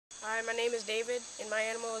Hi, my name is David, and my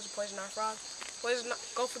animal is a poison dart frog.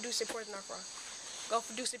 Golfo Dulce poison dart frog.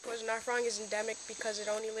 Golfo Dulce poison dart frog is endemic because it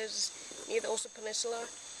only lives near the Osa Peninsula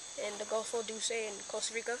and the Golfo Dulce in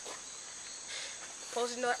Costa Rica.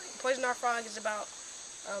 Poison dart frog is about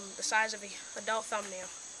the size of an adult thumbnail.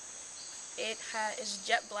 It is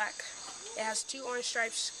jet black. It has 2 orange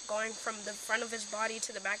stripes going from the front of his body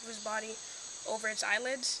to the back of his body over its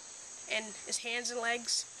eyelids, and his hands and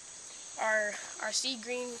legs are sea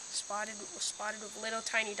green, spotted with little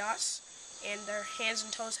tiny dots, and their hands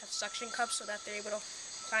and toes have suction cups so that they're able to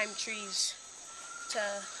climb trees to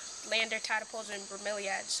land their tadpoles and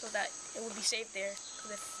bromeliads, so that it will be safe there.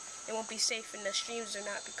 Because if it won't be safe in the streams or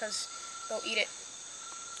not, because they'll eat it.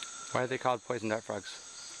 Why are they called poison dart frogs?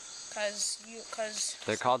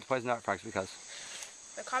 They're called poison dart frogs because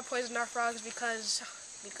they're called poison dart frogs because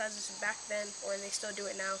back then, or they still do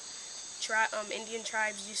it now, Indian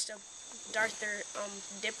tribes used to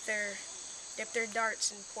dip their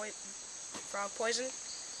darts in frog poison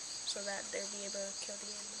so that they'd be able to kill the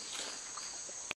animals.